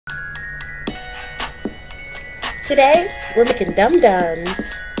Today, we're making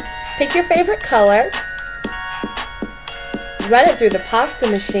dum-dums. Pick your favorite color, run it through the pasta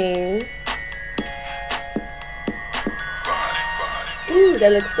machine. Ooh,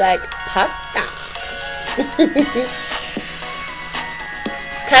 that looks like pasta.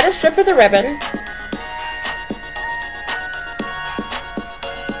 Cut a strip of the ribbon.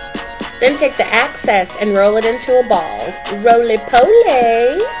 Then take the excess and roll it into a ball.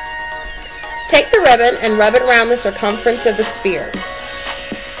 Roly-poly. Take the ribbon and rub it around the circumference of the sphere.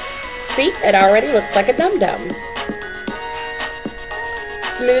 See, it already looks like a dum-dum.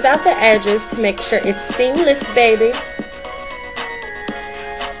 Smooth out the edges to make sure it's seamless, baby.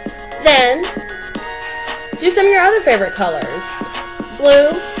 Then, do some of your other favorite colors. Blue,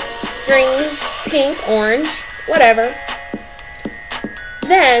 green, pink, orange, whatever.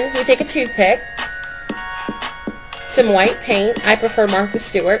 Then, you take a toothpick, some white paint, I prefer Martha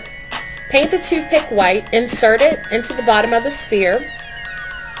Stewart. Paint the toothpick white, insert it into the bottom of the sphere.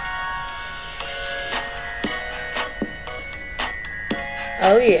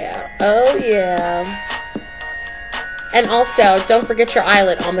 Oh yeah, oh yeah. And also, don't forget your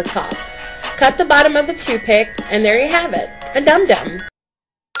eyelet on the top. Cut the bottom of the toothpick, and there you have it, a dum-dum.